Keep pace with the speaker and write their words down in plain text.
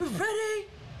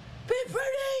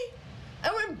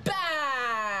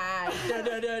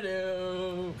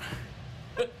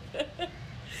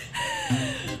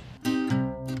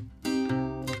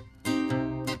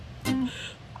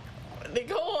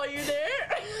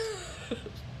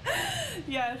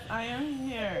Yes, I am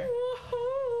here.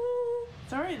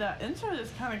 Sorry, that intro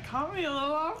just kind of caught me a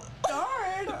little off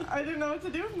guard. I didn't know what to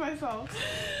do with myself.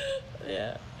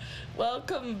 Yeah.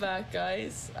 Welcome back,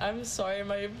 guys. I'm sorry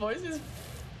my voice is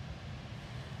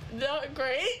not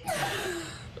great.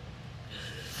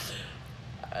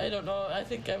 I don't know. I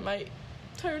think I might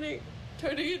turning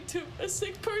into a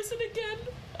sick person again.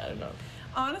 I don't know.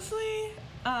 Honestly,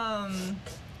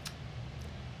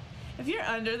 if you're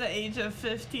under the age of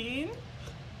 15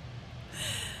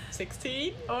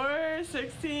 16? or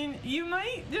 16, you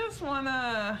might just want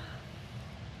to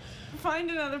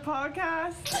find another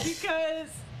podcast because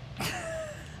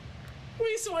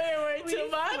We swear way too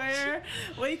much. swear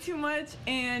way too much,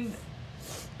 and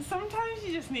sometimes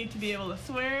you just need to be able to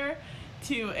swear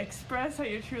to express how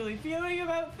you're truly feeling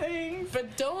about things.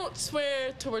 But don't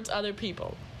swear towards other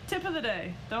people. Tip of the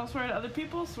day: don't swear to other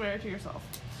people, swear to yourself.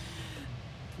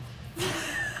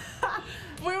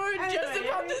 We were just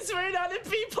about to swear to other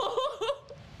people.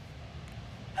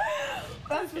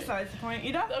 That's besides the point.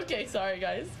 Ida? Okay, sorry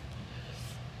guys.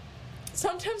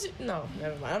 Sometimes no,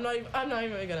 never mind. I'm not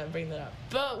even gonna bring that up.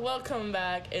 But welcome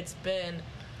back. It's been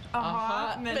A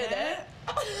hot minute.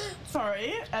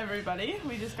 Sorry, everybody.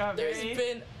 We just got There's very...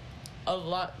 been a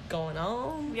lot going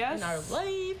on Yes. in our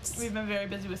lives. We've been very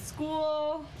busy with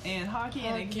school and hockey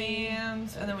and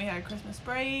exams, and then we had Christmas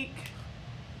break.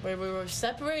 Where we were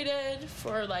separated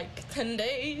for like 10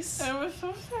 days. It was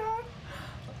so sad.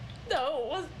 No, it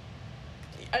was.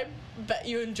 I bet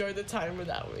you enjoyed the time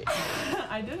without me.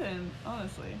 I didn't,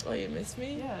 honestly. Oh, you missed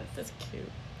me? Yes. That's cute.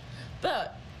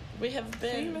 But we have So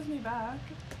you been. missed me back.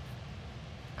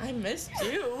 I missed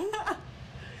you.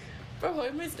 Bro, I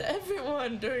missed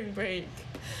everyone during break.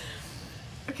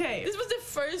 Okay. This was the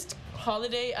first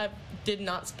holiday I did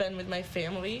not spend with my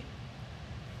family.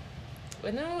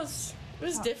 And it was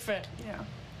different, Yeah.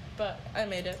 but I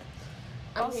made it.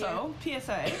 I'm Also,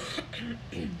 PSA.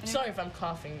 here. Sorry if I'm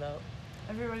coughing though.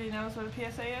 Everybody knows what a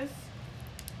PSA is?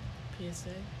 PSA?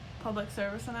 Public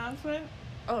service announcement.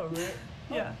 Oh, really?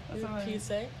 Yeah, that's what I mean.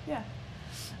 PSA? Yeah.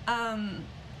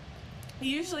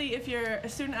 Usually if you're a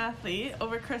student athlete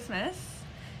over Christmas,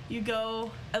 you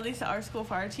go, at least at our school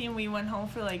for our team, we went home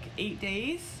for like 8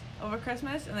 days over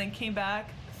Christmas and then came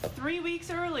back 3 weeks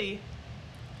early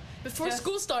Before Just-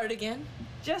 school started again.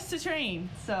 just to train.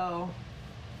 So,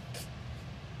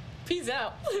 Peace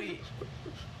out. sweet.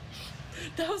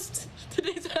 That was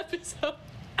today's episode.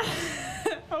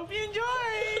 Hope you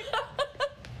enjoy.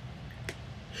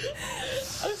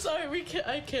 I'm sorry,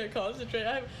 I can't concentrate.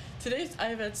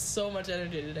 I've had so much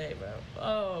energy today, bro.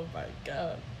 Oh my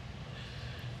god.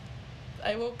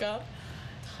 I woke up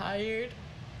tired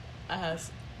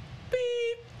as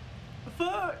beep.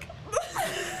 Fuck.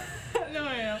 No,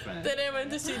 I happened. Then I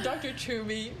went to see Dr.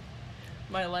 Truby.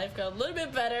 My life got a little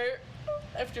bit better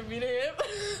after meeting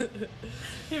him.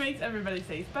 He makes everybody's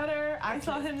face better. I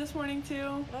saw him this morning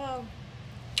too. Oh.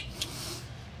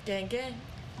 Gang gang.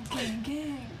 Gang,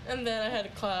 gang. And then I had a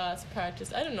class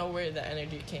practice. I don't know where the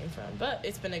energy came from, but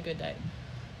it's been a good day.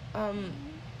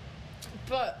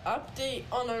 But update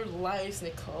on our lives,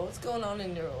 Nicole. What's going on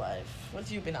in your life? What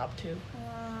have you been up to?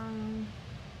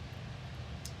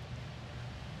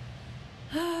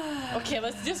 Okay,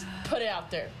 let's just put it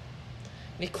out there.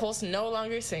 Nicole's no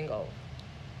longer single.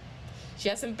 She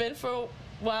hasn't been for a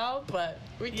while, but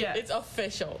Yes. it's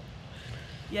official.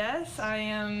 Yes, I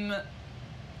am.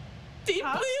 Deeply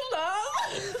Cuffed?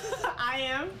 loved. I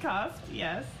am cuffed.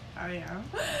 Yes, I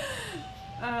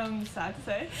am. Sad to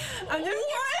say. I'm just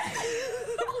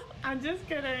I'm just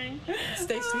kidding.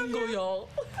 Stay single, y'all.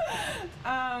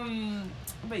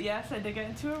 But yes, I did get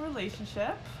into a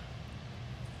relationship.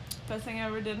 Best thing I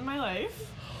ever did in my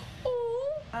life.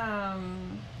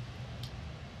 And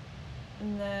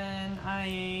then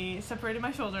I separated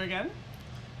my shoulder again.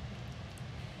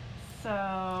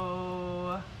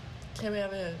 So Can we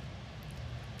have a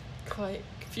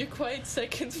few quiet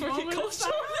seconds for Moment of Nicole's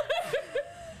shoulder?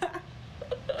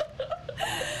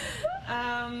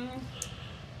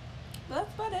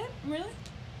 That's about it, really.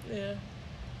 Yeah.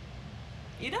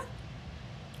 Ida?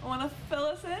 Wanna fill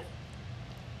us in?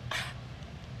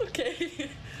 Okay.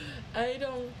 I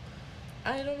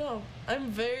don't know.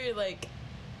 I'm very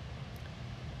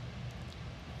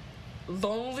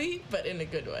lonely, but in a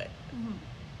good way. Mm-hmm.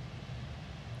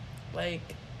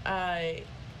 Like, I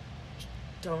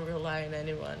don't rely on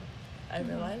anyone. I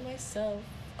rely on myself.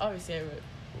 Obviously, a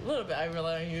little bit I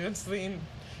rely on you and Celine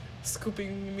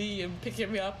scooping me and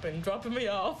picking me up and dropping me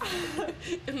off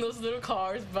in those little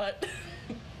cars, but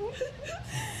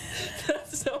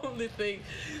that's the only thing.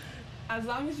 As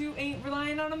long as you ain't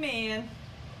relying on a man,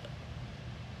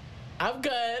 I'm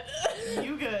good.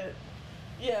 you good.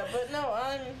 Yeah, but no,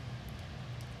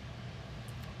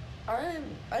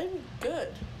 I'm good.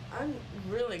 I'm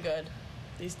really good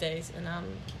these days, and I'm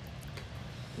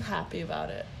happy about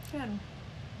it. Good.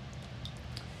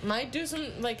 I might do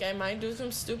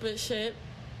some stupid shit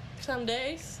some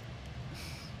days.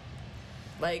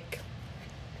 Like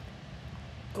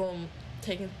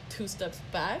taking 2 steps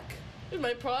back in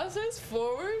my process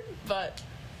forward, but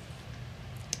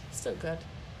still good.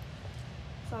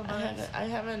 So nice.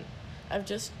 I've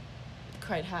just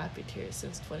cried happy tears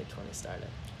since 2020 started.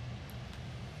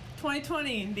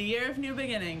 2020, the year of new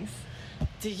beginnings.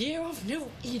 The year of new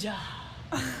Ida.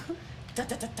 Da,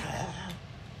 da, da, da.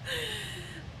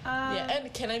 Yeah,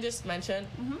 and can I just mention,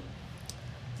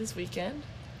 this weekend,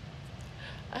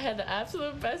 I had the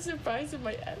absolute best surprise in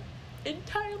my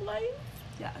entire life.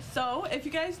 Yeah, so if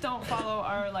you guys don't follow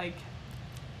our, like...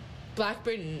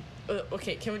 Blackberry...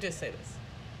 okay, can we just say this?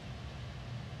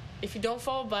 If you don't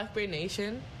follow Blackberry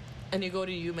Nation and you go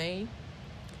to UMaine,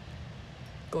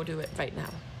 go do it right now.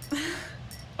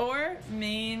 Or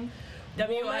Maine,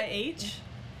 WIH.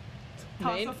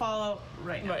 Also follow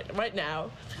right now. Right now.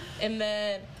 And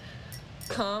then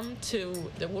come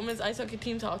to the women's ice hockey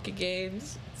team's hockey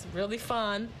games. It's really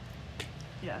fun.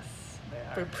 Yes, they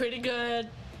are. We're pretty good.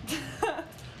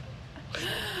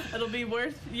 It'll be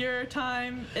worth your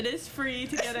time. It is free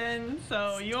to get in,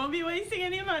 so you won't be wasting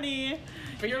any money.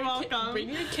 You're welcome. Bring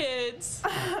your kids.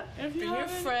 Bring your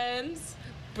friends.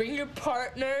 Bring your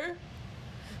partner.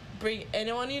 Bring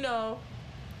anyone you know.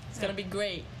 It's gonna be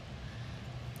great.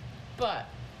 But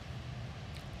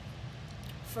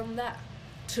from that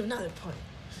to another point,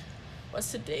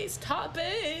 what's today's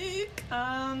topic?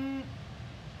 Kind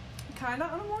of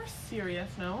on a more serious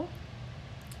note.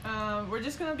 We're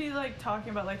just gonna be like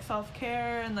talking about like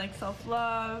self-care and like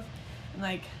self-love and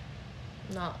like.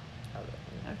 Not.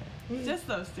 Okay. Just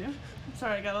those two.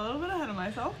 Sorry, I got a little bit ahead of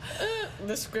myself.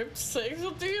 The script says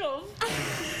something else.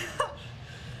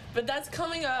 But that's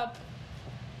coming up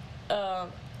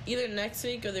either next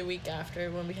week or the week after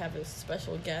when we have a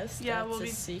special guest. Yeah, that's a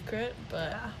secret,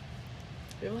 but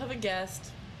we will have a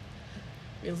guest.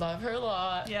 We love her a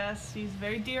lot. Yes, she's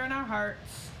very dear in our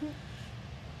hearts.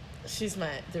 She's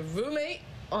the roommate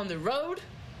on the road.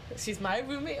 She's my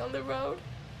roommate on the road.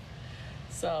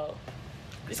 So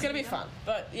it's gonna be fun.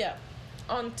 But yeah,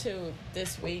 on to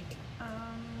this week.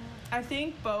 I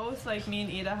think both like me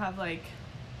and Ida have like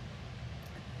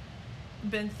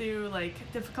been through like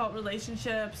difficult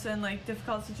relationships and like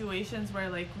difficult situations where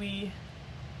like we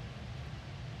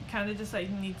kind of just like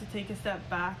need to take a step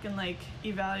back and like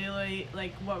evaluate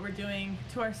like what we're doing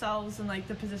to ourselves and like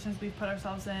the positions we've put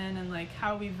ourselves in and like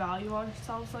how we value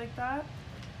ourselves like that.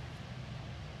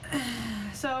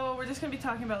 So we're just gonna be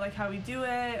talking about like how we do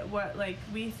it, what like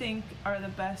we think are the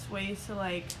best ways to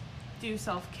like do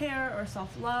self-care or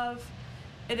self-love.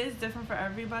 It is different for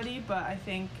everybody, but I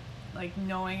think like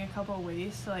knowing a couple of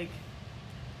ways to like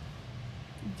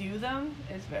do them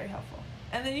is very helpful.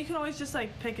 And then you can always just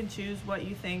like pick and choose what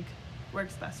you think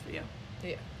works best for you.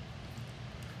 Yeah.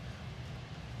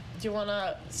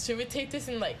 Should we take this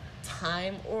in like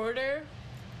time order?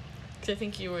 Because I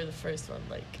think you were the first one,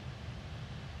 like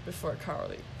before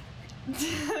Carly.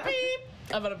 Beep.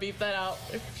 I'm gonna beep that out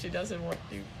if she doesn't want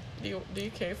you. Do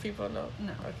you care if people know?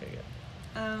 No. Okay, good.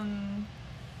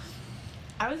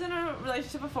 I was in a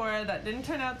relationship before that didn't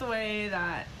turn out the way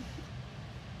that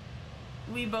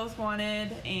we both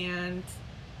wanted, and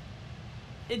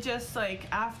it just like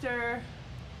after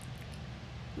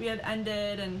we had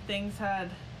ended and things had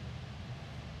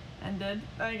ended,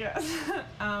 I guess,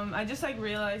 I just like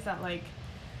realized that like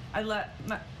I let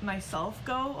myself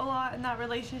go a lot in that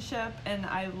relationship, and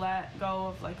I let go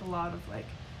of like a lot of like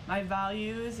my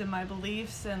values and my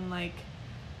beliefs and like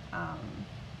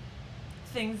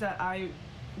things that I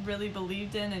really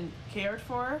believed in and cared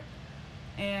for.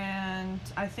 And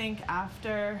I think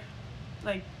after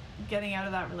like getting out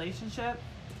of that relationship,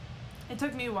 it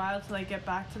took me a while to like get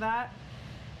back to that,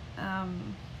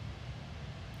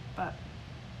 but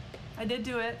I did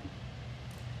do it.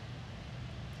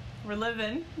 We're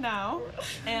living now.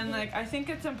 And like I think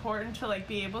it's important to like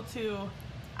be able to,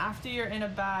 after you're in a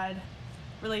bad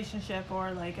relationship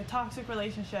or like a toxic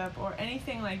relationship or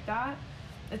anything like that,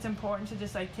 it's important to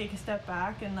just like take a step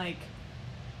back and like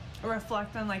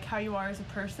reflect on like how you are as a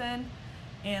person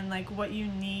and like what you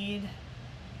need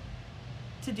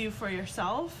to do for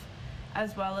yourself,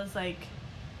 as well as like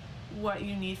what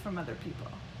you need from other people.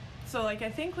 So like I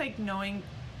think like knowing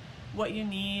what you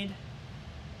need,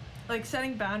 like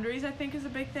setting boundaries, I think is a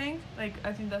big thing. Like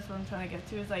I think that's what I'm trying to get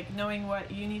to, is like knowing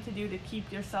what you need to do to keep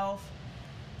yourself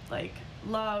like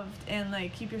loved and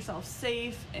like keep yourself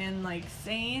safe and like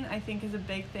sane, I think is a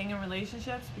big thing in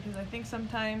relationships, because I think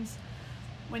sometimes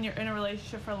when you're in a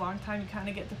relationship for a long time, you kind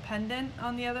of get dependent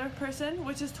on the other person,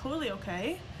 which is totally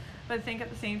okay. But I think at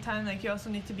the same time, like, you also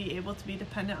need to be able to be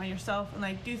dependent on yourself and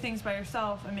like do things by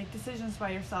yourself and make decisions by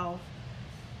yourself.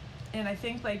 And I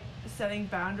think like setting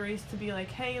boundaries to be like,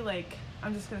 hey, like,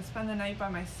 I'm just gonna spend the night by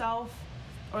myself,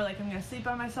 or like I'm gonna sleep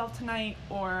by myself tonight,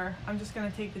 or I'm just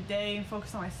gonna take the day and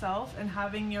focus on myself, and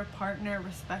having your partner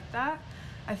respect that,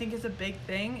 I think is a big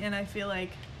thing. And I feel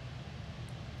like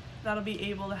that'll be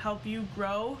able to help you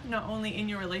grow, not only in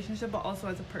your relationship, but also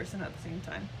as a person at the same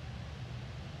time.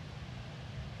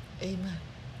 Amen.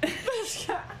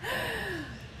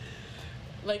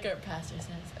 Like our pastor says,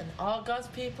 and all God's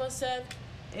people said,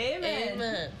 Amen.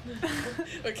 Amen.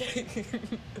 Okay.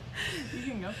 You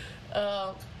can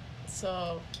go.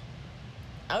 So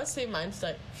I would say mine's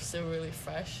like still really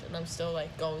fresh, and I'm still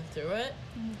like going through it.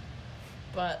 Mm.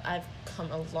 But I've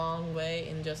come a long way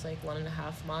in just like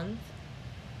 1.5 months.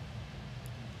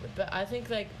 But I think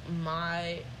like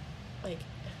my like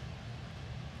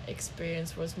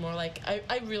experience was more like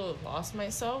I really lost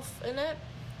myself in it.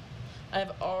 I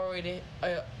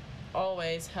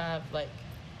always have like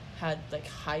had like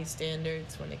high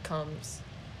standards when it comes.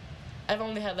 I've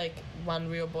only had like one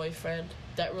real boyfriend.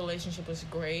 That relationship was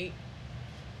great.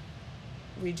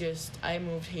 I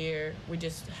moved here. We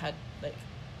just had like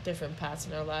different paths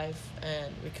in our life,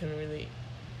 and we couldn't really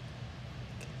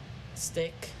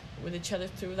stick with each other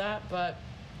through that. But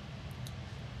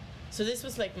so this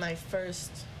was like my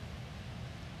first,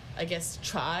 I guess,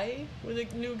 try with a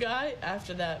new guy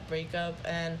after that breakup.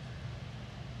 And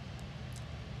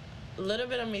a little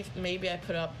bit of me, maybe I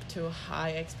put up too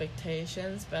high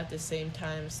expectations, but at the same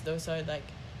time, those are like,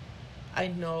 I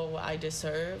know what I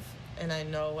deserve and I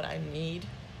know what I need.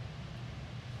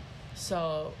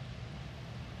 So,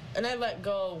 and I let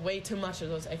go way too much of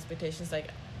those expectations. Like,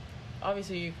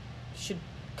 obviously you should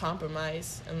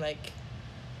compromise and like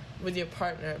with your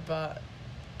partner, but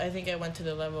I think I went to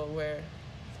the level where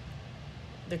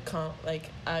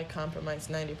I compromised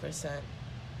 90%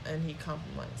 and he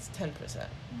compromised 10%.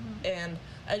 Mm-hmm. And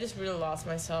I just really lost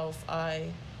myself.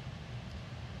 I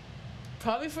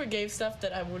probably forgave stuff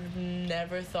that I would have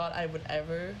never thought I would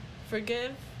ever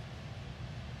forgive.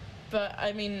 But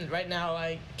I mean, right now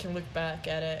I can look back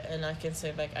at it and I can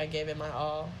say like I gave it my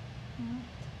all.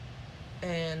 Mm-hmm.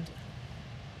 And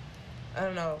I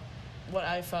don't know what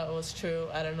I felt was true.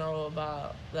 I don't know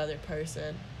about the other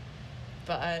person.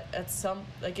 But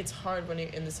it's hard when you're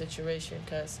in the situation,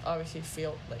 because obviously you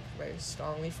feel like very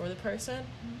strongly for the person.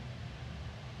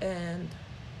 Mm-hmm. And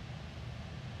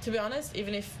to be honest,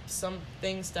 even if some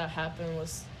things that happen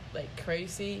was like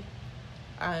crazy,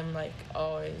 I'm like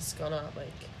always gonna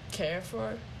like care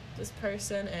for this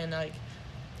person, and like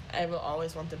I will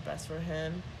always want the best for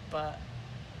him. But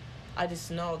I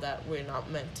just know that we're not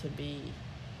meant to be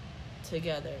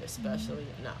together, especially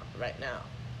right now.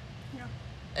 Yeah.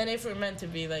 And if we're meant to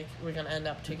be, like, we're gonna end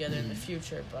up together in the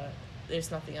future, but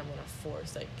there's nothing I'm gonna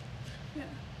force. Like, Yeah.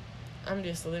 I'm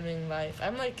just living life.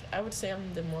 I would say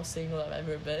I'm the most single I've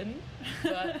ever been,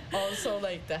 but also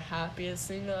like the happiest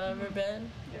single I've ever been.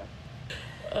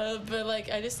 Yeah. But like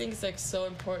I just think it's like so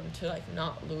important to like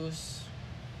not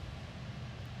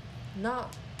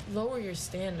lower your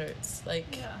standards.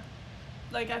 Like, Yeah.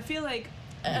 Like, I feel like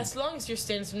as long as your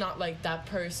standards are not like that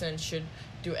person should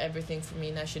do everything for me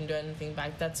and I shouldn't do anything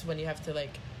back, that's when you have to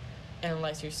like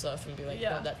analyze yourself and be like,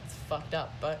 Yeah. no, that's fucked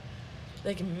up. But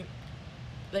like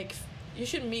you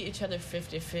should meet each other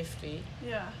 50-50.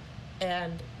 Yeah.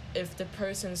 And if the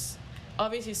person's,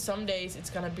 obviously some days it's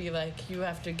gonna be like you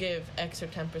have to give extra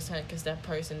 10% because that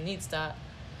person needs that,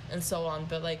 and so on.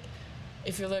 But like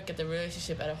if you look at the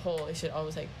relationship as a whole, it should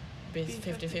always like be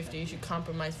 50-50. You should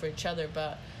compromise for each other.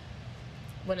 But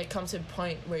when it comes to a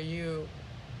point where you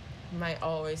might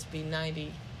always be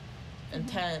 90 and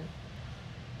 10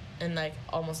 and like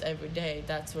almost every day,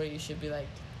 that's where you should be like,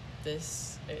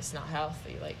 this is not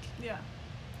healthy. Like, Yeah.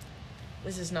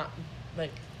 this is not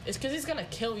like, it's because it's gonna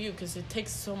kill you, because it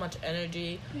takes so much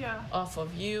energy Yeah. off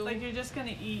of you. Like, you're just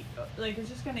gonna eat, like, it's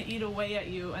just gonna eat away at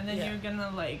you, and then Yeah. you're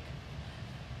gonna, like,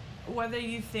 whether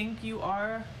you think you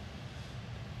are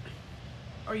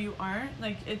or you aren't,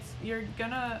 like, you're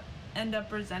gonna end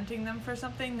up resenting them for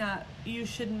something that you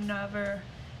should never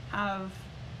have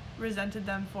resented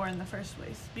them for in the first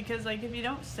place. Because, like, if you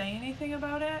don't say anything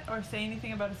about it, or say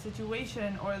anything about a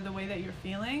situation or the way that you're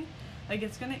feeling, like,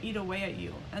 it's gonna eat away at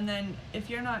you. And then if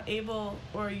you're not able,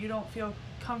 or you don't feel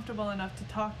comfortable enough to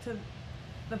talk to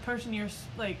the person you're,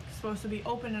 like, supposed to be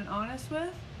open and honest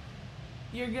with,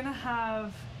 you're gonna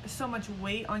have so much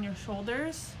weight on your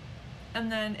shoulders,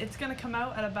 and then it's gonna come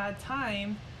out at a bad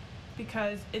time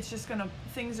because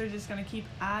things are just gonna keep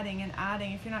adding and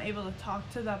adding. If you're not able to talk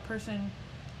to that person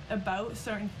about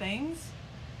certain things,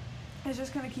 it's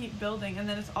just gonna keep building, and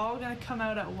then it's all gonna come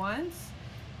out at once,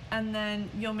 and then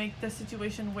you'll make the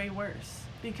situation way worse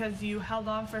because you held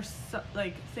on for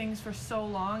things for so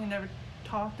long and never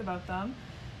talked about them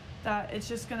that it's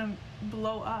just gonna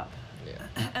blow up.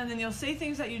 Yeah. And then you'll say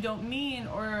things that you don't mean,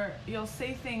 or you'll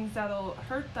say things that'll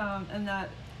hurt them, and that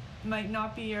might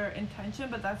not be your intention,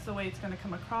 but that's the way it's going to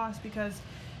come across because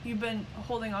you've been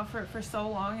holding on for it for so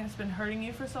long and it's been hurting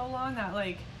you for so long that,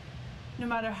 like, no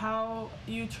matter how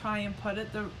you try and put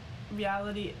it, the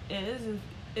reality is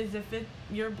if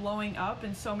you're blowing up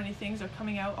and so many things are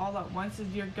coming out all at once, is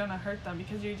you're gonna hurt them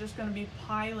because you're just gonna be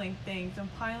piling things and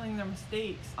piling their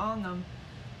mistakes on them,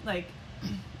 like,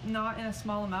 not in a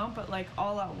small amount, but like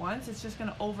all at once. It's just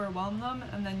gonna overwhelm them,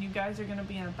 and then you guys are gonna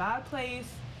be in a bad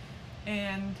place,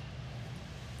 and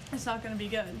it's not gonna be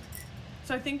good.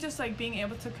 So I think just like being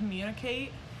able to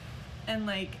communicate and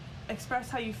like express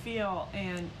how you feel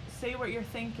and say what you're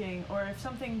thinking, or if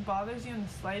something bothers you in the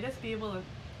slightest,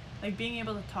 being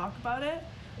able to talk about it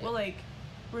will like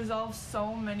resolve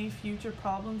so many future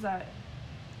problems that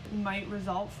might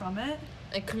result from it.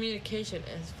 And communication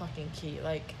is fucking key.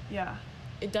 Like, yeah,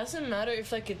 it doesn't matter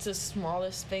if like it's the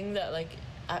smallest thing that like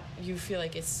you feel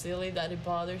like it's silly that it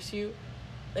bothers you,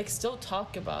 like still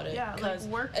talk about it. Yeah, like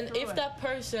work and through if it. that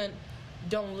person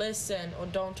don't listen or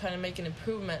don't try to make an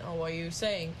improvement on what you're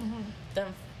saying,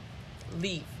 then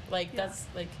leave. Like that's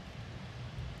like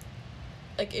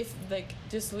if like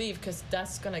just leave, because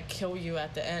that's gonna kill you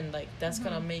at the end. Like that's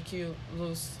gonna make you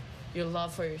lose your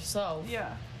love for yourself.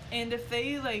 Yeah. And if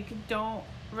they like don't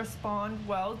respond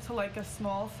well to like a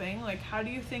small thing, like how do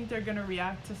you think they're gonna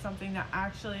react to something that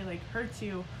actually like hurts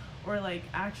you or like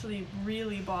actually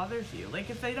really bothers you? Like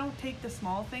if they don't take the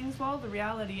small things well, the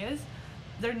reality is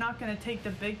they're not gonna take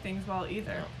the big things well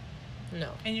either.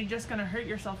 No. And you're just gonna hurt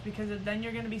yourself because then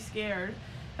you're gonna be scared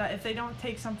that if they don't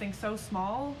take something so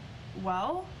small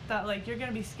well, that like you're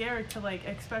gonna be scared to like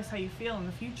express how you feel in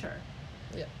the future.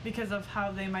 Yeah. Because of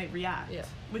how they might react. Yeah.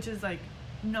 Which is like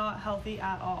not healthy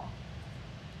at all.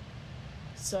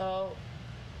 So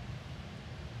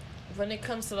when it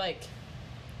comes to like,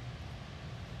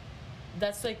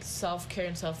 that's like self-care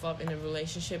and self-love in a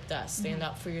relationship, that stand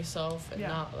up for yourself and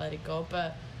not let it go.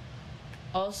 But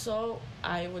also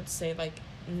I would say like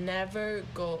never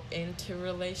go into a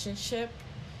relationship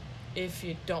if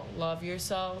you don't love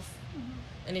yourself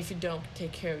and if you don't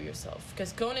take care of yourself,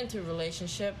 because going into a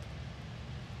relationship,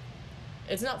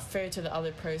 it's not fair to the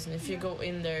other person if you go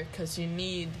in there because you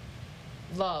need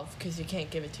love because you can't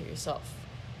give it to yourself.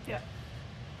 Yeah.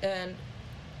 And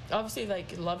obviously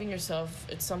like loving yourself,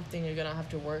 it's something you're gonna have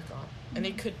to work on, and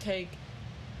it could take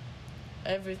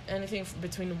anything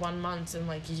between 1 month and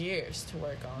like years to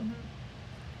work on.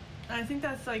 And I think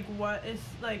that's like what is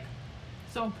like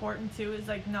so important too, is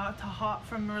like not to hop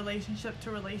from relationship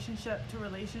to relationship to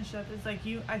relationship. It's like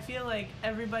I feel like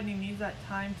everybody needs that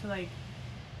time to like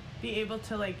be able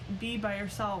to like be by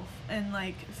yourself and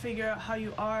like figure out how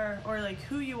you are or like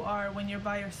who you are when you're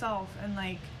by yourself, and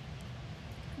like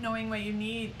knowing what you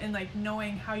need and like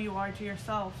knowing how you are to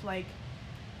yourself. Like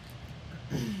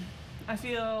I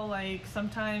feel like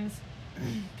sometimes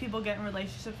people get in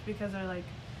relationships because they're like,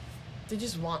 they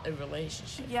just want a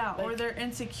relationship. Yeah, like, or they're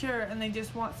insecure and they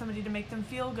just want somebody to make them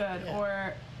feel good,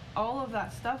 or all of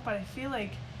that stuff. But I feel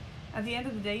like at the end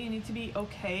of the day, you need to be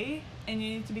okay and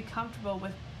you need to be comfortable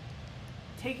with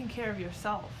taking care of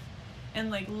yourself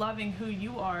and like loving who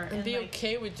you are, and be like,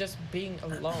 okay with just being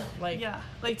alone. Like,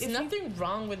 like it's nothing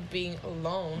wrong with being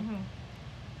alone.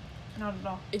 Not at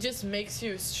all. It just makes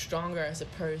you stronger as a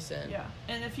person. Yeah.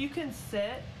 And if you can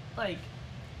sit like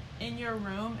in your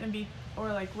room and be, or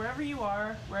like wherever you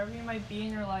are, wherever you might be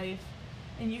in your life,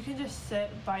 and you can just sit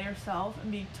by yourself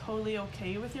and be totally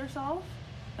okay with yourself,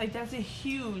 like that's a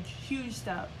huge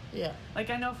step. Yeah. Like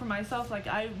I know for myself, like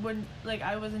I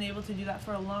wasn't able to do that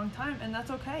for a long time, and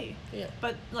that's okay. Yeah.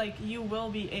 But like you will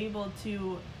be able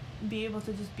to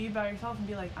just be by yourself and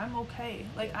be like, I'm okay.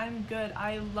 Like I'm good.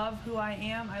 I love who I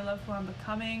am. I love who I'm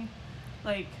becoming.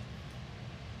 Like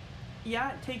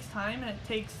yeah, it takes time and it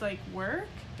takes like work.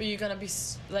 But you're gonna be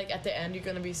like at the end, you're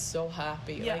gonna be so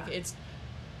happy. Yeah. Like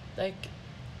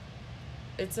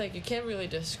it's like you can't really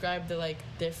describe the like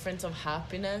difference of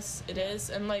happiness it is.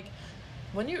 And like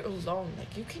when you're alone,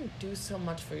 like you can do so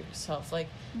much for yourself. Like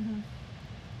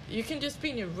you can just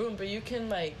be in your room, but you can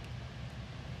like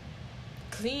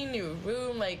clean your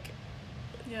room, like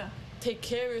take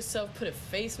care of yourself, put a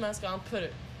face mask on, put a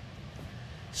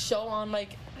show on,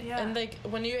 like Yeah. And like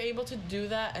when you're able to do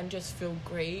that and just feel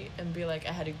great and be like,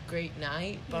 I had a great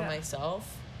night by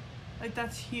myself. Like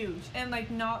that's huge. And like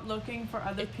not looking for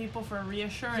other people for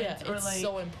reassurance. Yeah, or it's like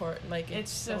so important. Like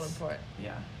it's so just, important.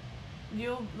 Yeah.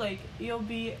 You'll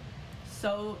be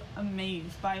so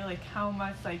amazed by like how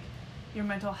much like your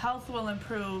mental health will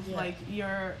improve. Yeah. Like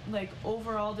your like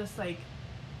overall just like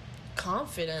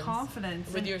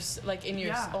confidence with your like in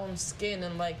your own skin.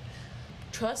 And like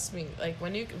trust me, like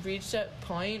when you reach that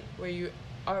point where you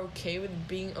are okay with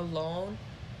being alone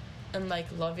and like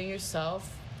loving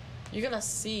yourself, you're gonna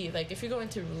see, like if you go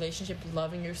into a relationship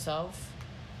loving yourself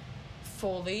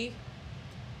fully,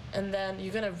 and then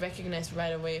you're gonna recognize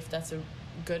right away if that's a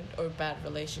good or bad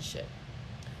relationship,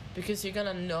 because you're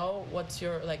gonna know what's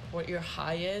your like what your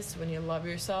high is when you love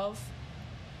yourself.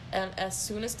 And as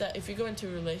soon as that, if you go into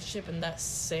a relationship and that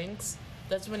sinks,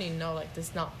 that's when you know like this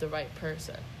is not the right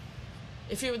person.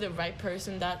 If you're the right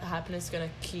person, that happiness is gonna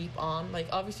keep on. Like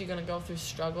obviously you're gonna go through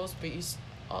struggles, but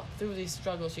through these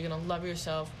struggles you're gonna love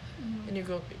yourself, and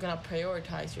you're gonna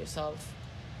prioritize yourself.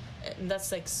 And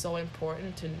that's like so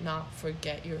important to not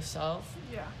forget yourself.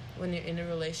 Yeah. When you're in a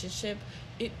relationship,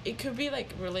 it could be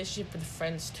like a relationship with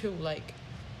friends too, like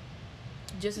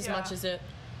just as much as a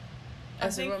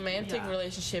romantic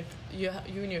relationship, you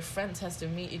and your friends has to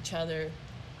meet each other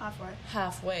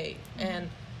halfway. And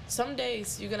some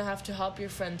days you're gonna have to help your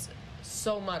friends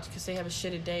so much because they have a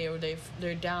shitty day, or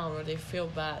they're down, or they feel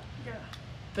bad. Yeah.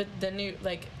 But then you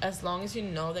like, as long as you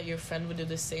know that your friend would do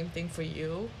the same thing for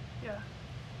you,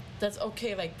 that's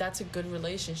okay. Like that's a good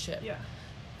relationship. Yeah.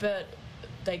 But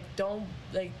like don't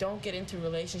get into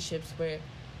relationships where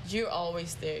you're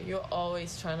always there, you're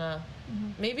always trying to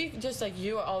maybe just like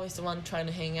you're always the one trying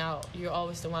to hang out, you're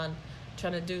always the one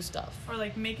trying to do stuff, or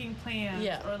like making plans,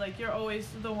 or like you're always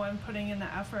the one putting in the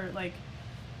effort. Like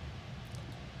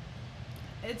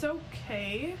it's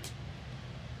okay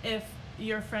if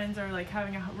your friends are like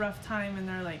having a rough time and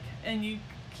they're like, and you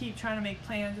keep trying to make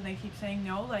plans and they keep saying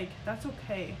no, like that's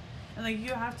okay. And like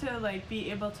you have to like be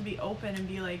able to be open and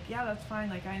be like, yeah, that's fine,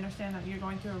 like I understand that you're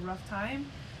going through a rough time,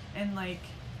 and like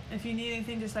if you need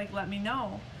anything, just like let me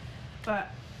know. But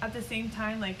at the same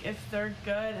time, like if they're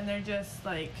good and they're just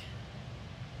like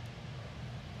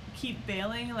keep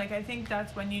bailing, like I think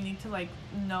that's when you need to like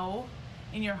know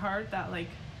in your heart that like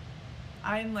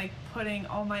I'm like putting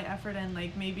all my effort in,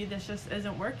 like maybe this just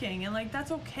isn't working, and like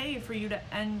that's okay for you to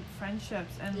end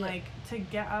friendships and like to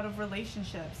get out of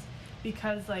relationships,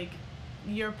 because like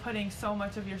you're putting so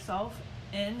much of yourself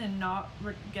in and not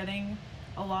getting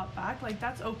a lot back. Like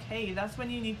that's okay. That's when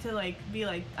you need to like be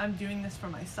like, I'm doing this for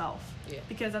myself.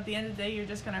 Because at the end of the day you're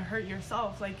just gonna hurt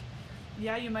yourself. Like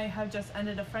yeah, you might have just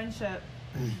ended a friendship,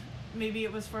 maybe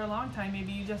it was for a long time,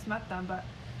 maybe you just met them, but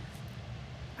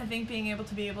I think being able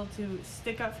to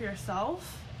stick up for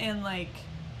yourself and like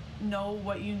know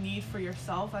what you need for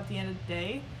yourself at the end of the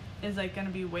day is like gonna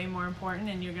be way more important,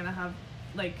 and you're gonna have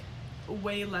like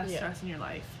way less stress in your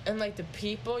life. And like the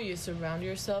people you surround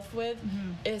yourself with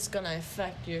is gonna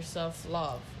affect your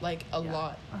self-love like a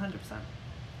lot. 100%.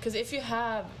 Because if you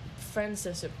have friends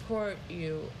that support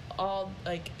you all,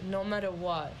 like no matter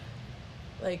what,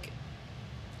 like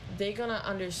they're gonna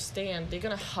understand, they're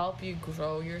gonna help you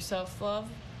grow your self-love,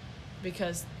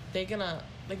 because they're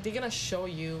gonna show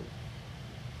you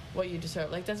what you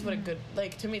deserve. Like that's what a good,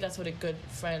 like to me that's what a good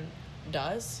friend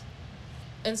does.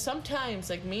 And sometimes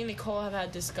like me and Nicole have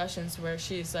had discussions where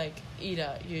she's like,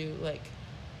 Ida, you like,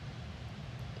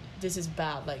 this is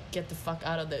bad, like get the fuck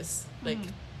out of this,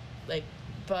 like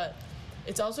but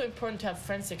it's also important to have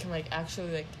friends that can like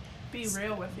actually like be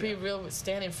real with you,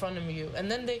 stand in front of you.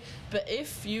 And then but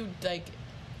if you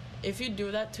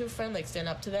do that to a friend, like stand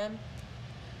up to them,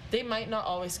 they might not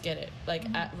always get it like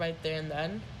at right there and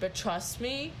then, but trust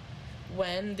me,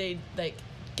 when they like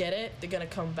get it, they're gonna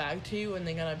come back to you and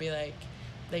they're gonna be like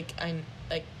I'm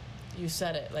like, you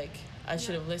said it, like I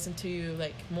should have listened to you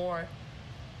like more.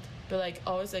 But like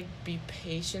always like be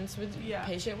patient with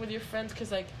your friends,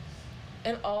 because like,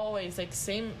 and always like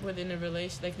same within a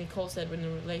relation, like Nicole said, within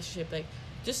a relationship, like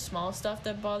just small stuff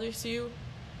that bothers you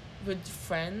with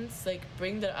friends, like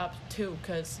bring that up too,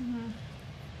 because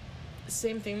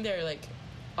same thing there, like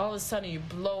all of a sudden you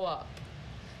blow up.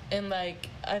 And like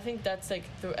I think that's like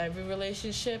through every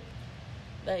relationship,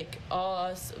 like all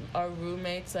us, our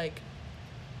roommates, like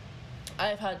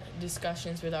I've had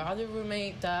discussions with our other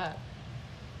roommate that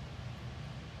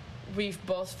we've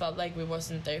both felt like we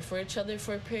wasn't there for each other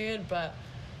for a period, but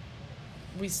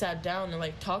we sat down and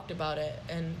like talked about it,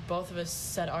 and both of us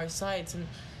said our sides,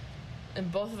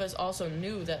 and both of us also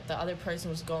knew that the other person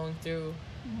was going through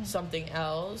something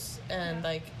else, and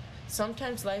like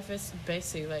sometimes life is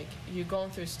basically like you're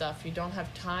going through stuff. You don't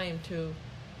have time to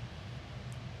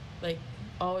like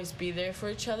always be there for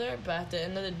each other, but at the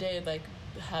end of the day, like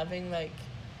having like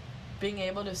being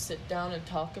able to sit down and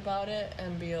talk about it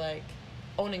and be like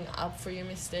owning up for your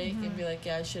mistake and be like,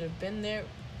 yeah, I should have been there,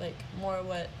 like more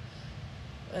what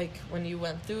like when you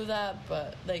went through that,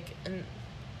 but like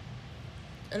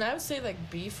and I would say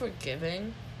like be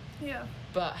forgiving, Yeah.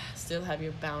 but still have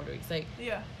your boundaries. Like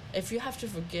Yeah. if you have to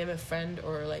forgive a friend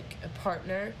or like a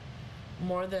partner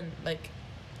more than like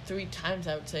 3 times,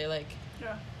 I would say, like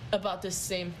Yeah. about the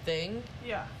same thing,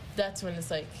 Yeah. that's when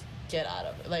it's like get out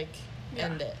of it, like Yeah.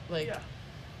 end it, like Yeah.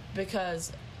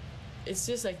 because it's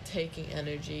just like taking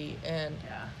energy and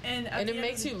Yeah. And it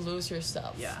makes you lose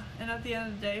yourself. Yeah. And at the end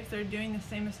of the day, if they're doing the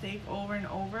same mistake over and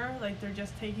over, like they're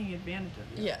just taking advantage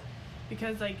of you. Yeah.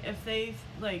 Because like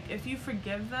if you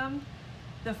forgive them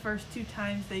the first 2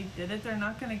 times they did it, they're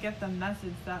not gonna get the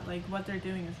message that like what they're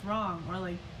doing is wrong or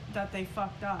like that they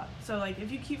fucked up. So like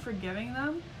if you keep forgiving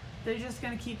them, they're just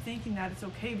gonna keep thinking that it's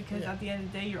okay because Yeah. at the end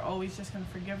of the day you're always just gonna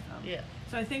forgive them. Yeah.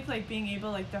 So I think like being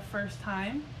able like the first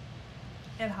time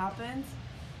it happens,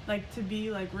 like to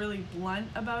be like really blunt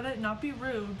about it, not be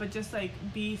rude, but just like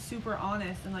be super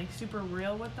honest and like super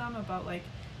real with them about like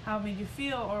how it made you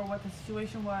feel or what the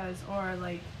situation was or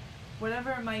like whatever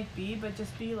it might be, but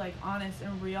just be like honest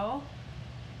and real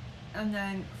and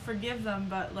then forgive them,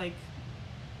 but like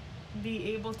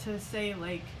be able to say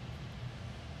like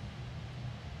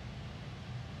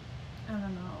I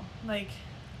don't know, like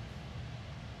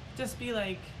just be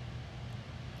like,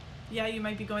 yeah, you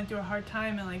might be going through a hard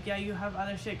time and like yeah, you have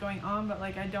other shit going on, but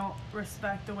like I don't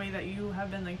respect the way that you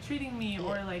have been like treating me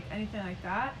or like anything like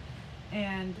that.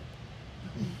 And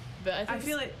But I think I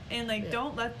feel like, and like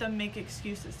don't let them make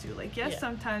excuses too. Like yes,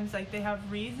 sometimes like they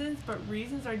have reasons, but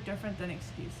reasons are different than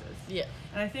excuses. Yeah.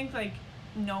 And I think like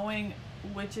knowing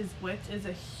which is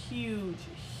a huge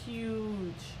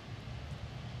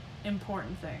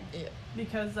important thing. Yeah.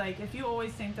 Because like if you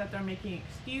always think that they're making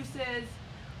excuses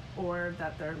or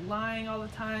that they're lying all the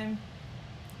time,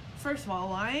 first of all,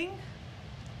 lying,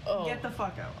 get the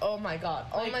fuck out. Oh my god.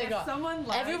 Oh like, my if god. Someone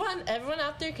lies, Everyone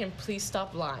out there can please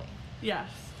stop lying. Yes.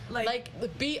 Like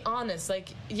be honest. Like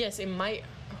yes, it might.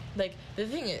 Like the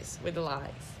thing is with lies,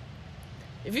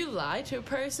 if you lie to a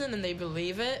person and they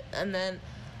believe it, and then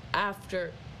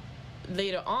after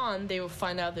later on they will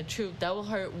find out the truth, that will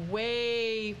hurt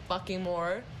way fucking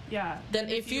more. Yeah. Than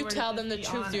if you were to tell just them the be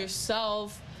truth honest.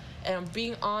 yourself and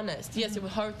being honest. Yes, it will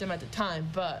hurt them at the time,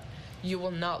 but you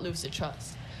will not lose the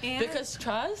trust. And Because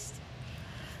trust,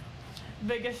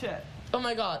 biggest shit. oh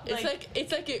my god, Like-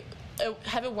 it's like you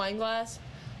have a wine glass,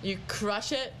 you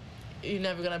crush it, you're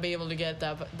never gonna be able to get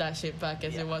that shit back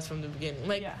as it was from the beginning.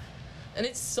 Like, Yeah. and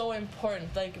it's so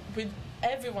important. Like with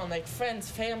everyone, like friends,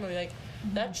 family, like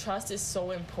that trust is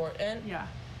so important. Yeah.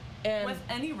 And With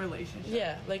any relationship.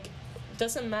 yeah, like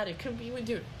doesn't matter. It could be with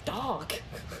your dog.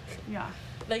 Yeah.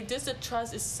 Like just the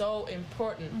trust is so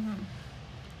important.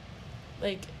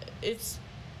 Like it's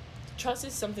trust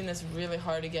is something that's really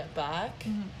hard to get back.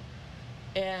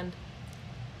 And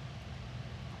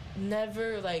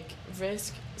never like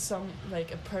risk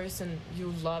a person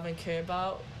you love and care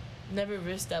about, never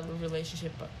risk that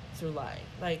relationship through lying.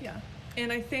 Like Yeah.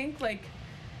 And I think like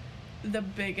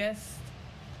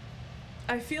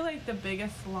I feel like the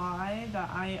biggest lie that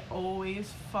I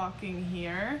always fucking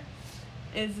hear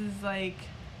is like,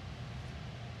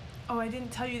 oh, I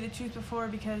didn't tell you the truth before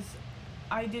because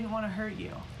I didn't want to hurt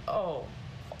you. oh.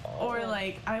 Or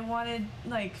like I wanted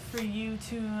like for you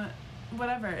to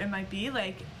whatever it might be,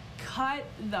 like cut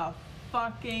the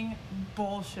fucking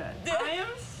bullshit. I am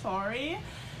sorry,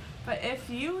 but if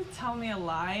you tell me a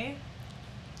lie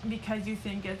because you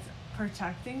think it's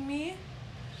protecting me,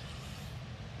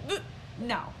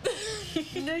 no.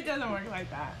 It doesn't work like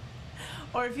that.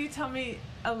 Or if you tell me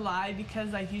a lie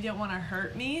because like you didn't want to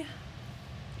hurt me,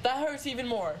 that hurts even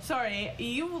more. sorry,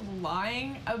 you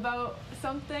lying about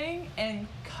something and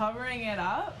covering it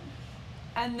up,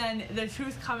 and then the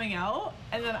truth coming out,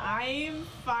 and then I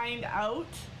find out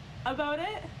about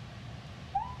it.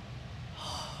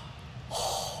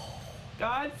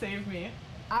 God save me.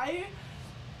 I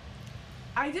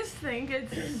just think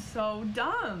it's so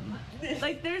dumb.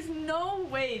 Like, there's no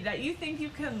way that you think you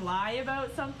can lie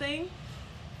about something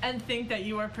and think that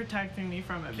you are protecting me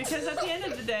from it. Because at the end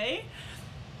of the day,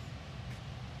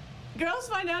 girls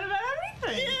find out about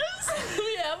everything. Yes.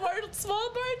 We have our small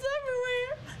parts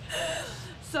everywhere.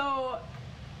 So,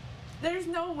 there's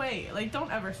no way. Like,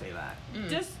 don't ever say that.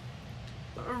 Just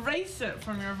erase it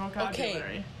from your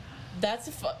vocabulary. That's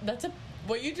a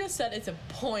what you just said is a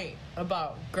point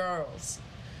about girls,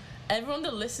 everyone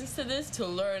that listens to this to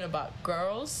learn about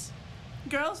girls.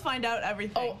 Girls find out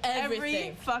everything. Oh, everything.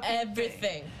 Every fucking everything.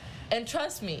 thing. And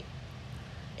trust me,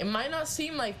 it might not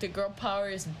seem like the girl power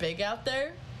is big out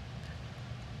there,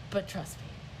 but trust me.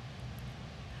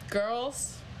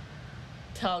 Girls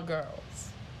tell girls.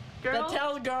 Girls? That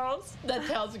tells girls. That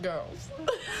tells girls.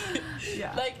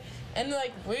 Yeah. Like, and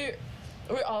like we're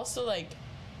also like,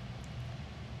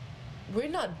 we're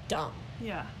not dumb.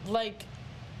 Yeah. Like,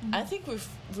 I think we're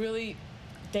really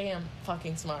damn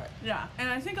fucking smart. Yeah. And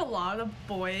I think a lot of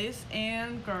boys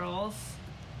and girls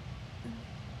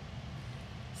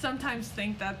sometimes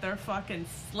think that they're fucking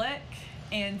slick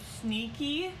and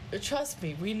sneaky. Trust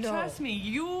me, we know. Trust me,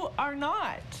 you are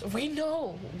not. We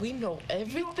know You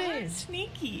everything. are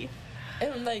sneaky.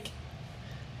 And like,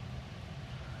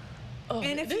 oh,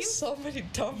 And if there's you- so many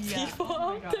dumb people oh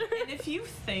my out God. there. And if you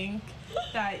think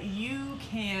that you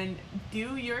can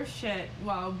do your shit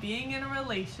while being in a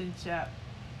relationship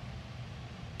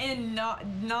and not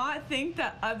think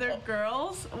that other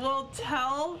girls will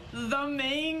tell the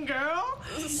main girl,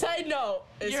 Side note,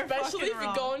 You're especially fucking if you're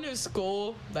wrong. going to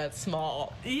school that's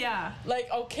small. yeah,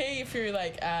 Like, okay, if you're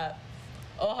like at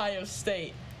Ohio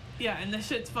State. yeah, and the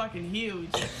shit's fucking huge.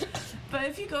 But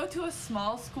if you go to a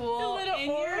small school Little and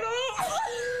you're, Ordo.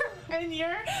 and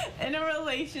you're in a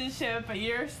relationship but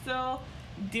you're still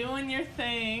doing your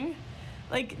thing,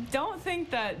 like, don't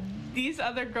think that these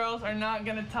other girls are not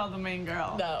gonna tell the main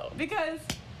girl. No. Because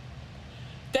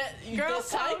That Girls the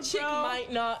side tell chick girl-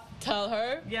 might not tell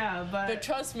her, yeah, but but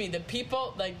trust me, the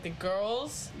people, like the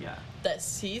girls yeah. that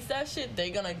sees that shit, they're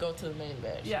gonna go to the main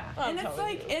bitch. Yeah, I'm and it's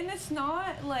telling like, you. and it's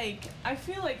not like, I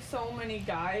feel like so many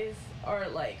guys are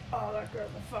like, oh, that girl's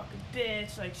a fucking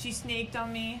bitch, like, she snaked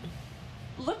on me.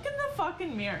 Look in the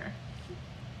fucking mirror.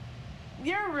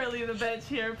 You're really the bitch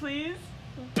here, please.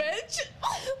 Bitch.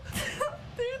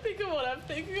 Do you think of what I'm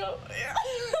thinking of?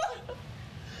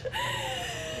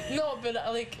 No, but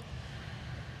like,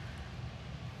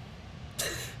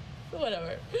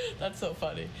 whatever. That's so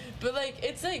funny. But like,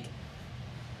 it's like,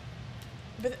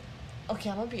 but okay,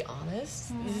 I'm gonna be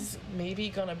honest. This is maybe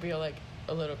gonna be like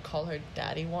a little call her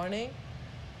daddy warning.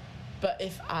 But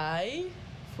if I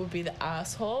would be the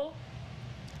asshole,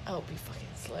 I would be fucking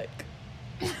slick.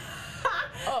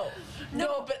 Oh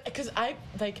no, but because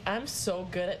I'm so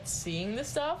good at seeing the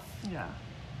stuff. Yeah.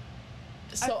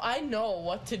 So I know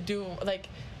what to do. Like,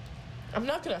 I'm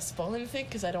not gonna spoil anything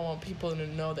because I don't want people to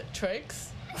know the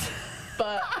tricks.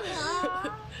 But,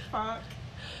 Fuck.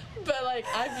 but like,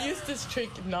 I've used this trick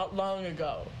not long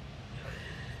ago.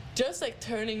 Just like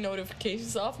turning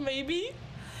notifications off, maybe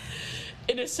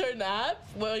in a certain app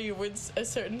while you're with a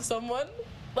certain someone,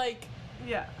 like,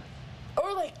 Yeah.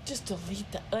 or like just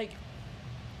delete that, like.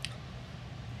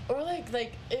 Or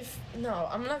like if no,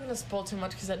 I'm not gonna spoil too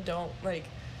much because I don't like.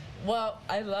 Well,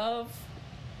 I love.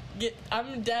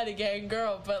 I'm Daddy Gang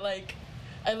girl, but like,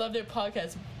 I love their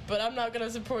podcast. But I'm not gonna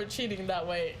support cheating that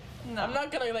way. No. I'm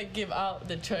not gonna like give out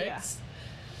the tricks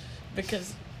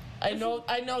because I know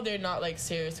they're not like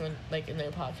serious when like in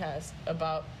their podcast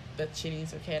about that cheating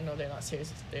is okay. I know they're not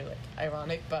serious. They're like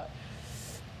ironic, but.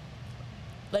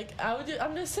 Like I'm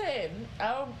just saying.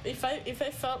 If I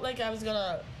felt like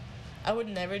I would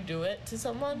never do it to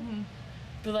someone. Mhm.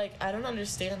 But like I don't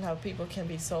understand how people can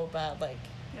be so bad. Like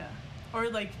Yeah. Or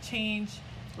like change,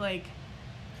 like,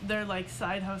 their like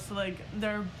side hustle, like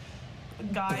their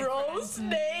guy bros' friends'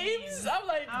 names. I'm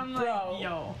like, bro. like,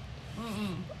 yo.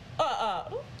 Mm-mm.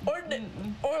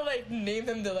 Or like name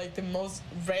them the most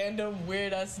random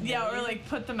weird ass name. Yeah, or like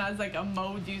put them as like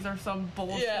emojis or some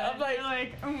bullshit. Yeah, I'm like- You're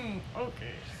like,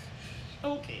 okay.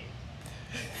 Okay.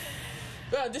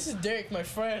 Yeah, this is Derek, my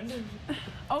friend.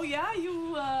 Oh yeah,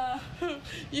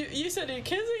 You said you're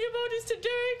kissing emojis to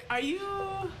Derek? are you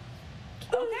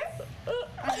okay?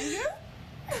 Are you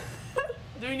good?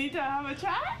 Do we need to have a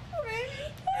chat?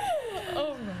 Maybe?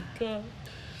 Oh my god.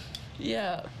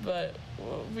 Yeah, but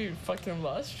well, we fucking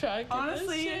lost track of Honestly,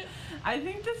 this shit. I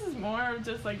think this is more of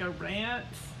just like a rant.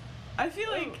 I feel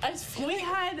like I just feel we like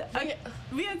had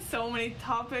we had so many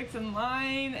topics in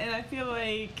line, and I feel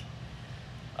like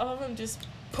all of them just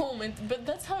boom, but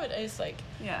that's how it is. Like,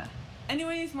 yeah.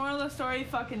 Anyways, moral of the story: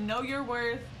 fucking know your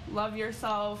worth, love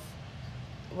yourself.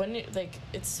 when you like,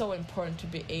 it's so important to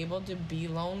be able to be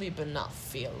lonely but not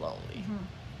feel lonely. Mhm.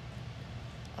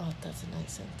 Oh, that's a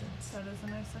nice sentence. That is a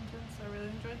nice sentence. I really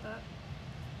enjoyed that.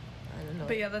 I don't know.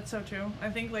 But yeah, that's so true. I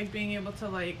think like being able to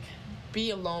like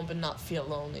Be alone but not feel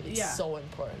lonely. It's Yeah. so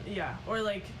important. yeah, or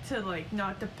like to like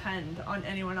not depend on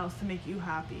anyone else to make you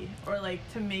happy or like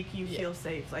to make you Yeah. feel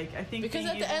safe. Like I think Because being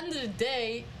at the able- end of the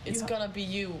day, it's You- gonna be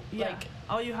you. yeah, Like,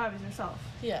 all you have is yourself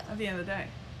yeah. at the end of the day.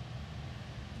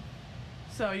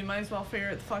 So you might as well figure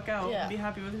it the fuck out Yeah. and be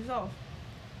happy with yourself.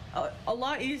 A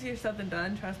lot easier said than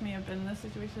done. Trust me, I've been in this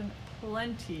situation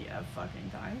plenty of fucking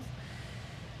times.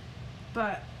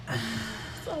 But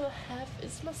all I have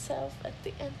is myself at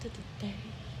the end of the day.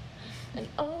 And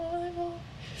all I want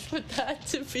is for that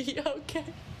to be okay.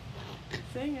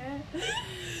 sing it.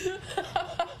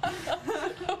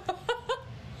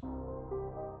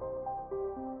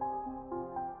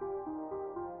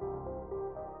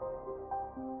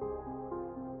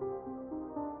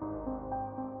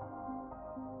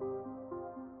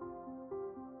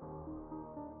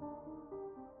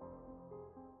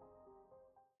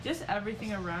 Just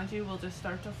everything around you will just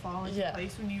start to fall into Yeah.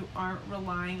 place when you aren't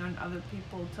relying on other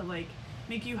people to like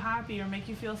make you happy or make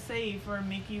you feel safe or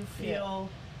make you feel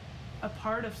a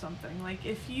part of something. Like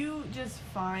if you just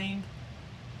find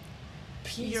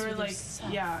Peace your with like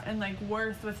yourself. and like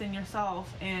worth within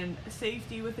yourself and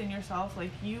safety within yourself,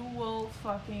 like you will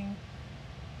fucking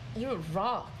You would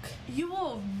rock. you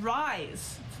will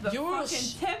rise to the You will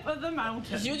fucking tip of the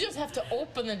mountain. You just have to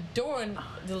open the door and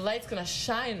the light's gonna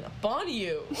shine upon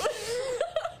you.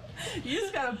 You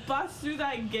just gotta bust through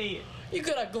that gate You're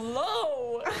gonna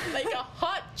glow like a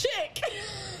hot chick.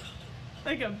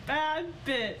 like a bad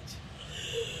bitch.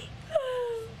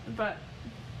 But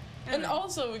And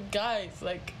also, guys,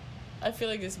 like, I feel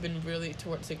like it's been really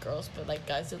towards the girls, but like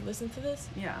guys that listen to this,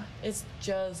 yeah. it's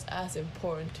just as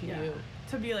important to you.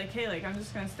 To be like, hey, like I'm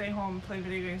just gonna stay home and play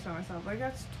video games by myself. Like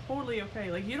that's totally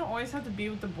okay. Like you don't always have to be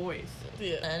with the boys.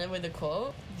 Yeah. And with the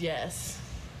quote, yes.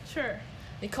 Sure.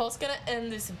 Nicole's gonna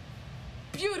end this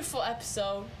beautiful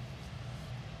episode.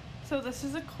 So this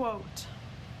is a quote.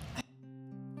 I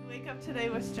wake up today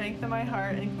with strength in my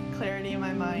heart and clarity in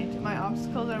my mind. My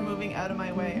obstacles are moving out of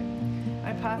my way.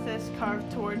 My path is carved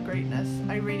toward greatness.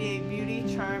 I radiate beauty,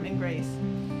 charm, and grace.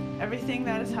 Everything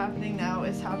that is happening now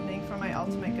is happening for my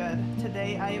ultimate good.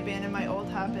 Today I abandon my old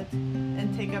habits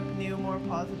and take up new, more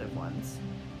positive ones.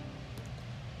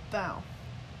 Bow.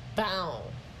 Bow.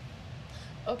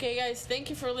 Okay, guys, thank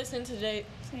you for listening today.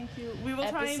 Thank you. We will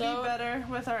try and Episode. be better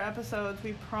with our episodes.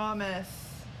 We promise.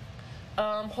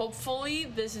 Hopefully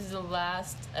this is the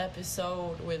last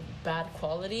episode with bad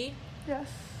quality. Yes.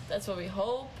 That's what we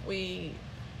hope. We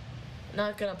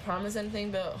not gonna promise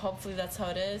anything, but hopefully that's how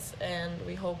it is, and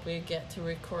we hope we get to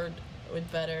record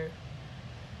with better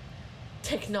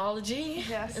technology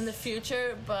Yes. in the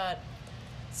future. But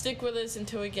stick with us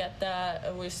until we get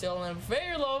that. We're still on a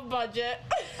very low budget.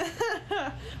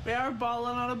 We are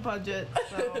balling on a budget,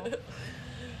 so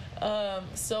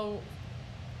So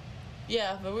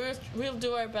yeah, but we'll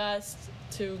do our best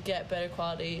to get better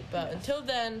quality. But Yes. until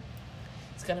then,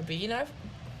 it's gonna be in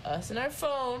us in our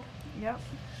phone. yep.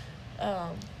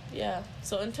 Yeah.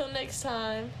 So until next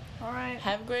time, All right.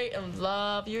 have great and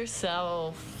love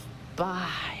yourself.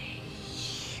 Bye.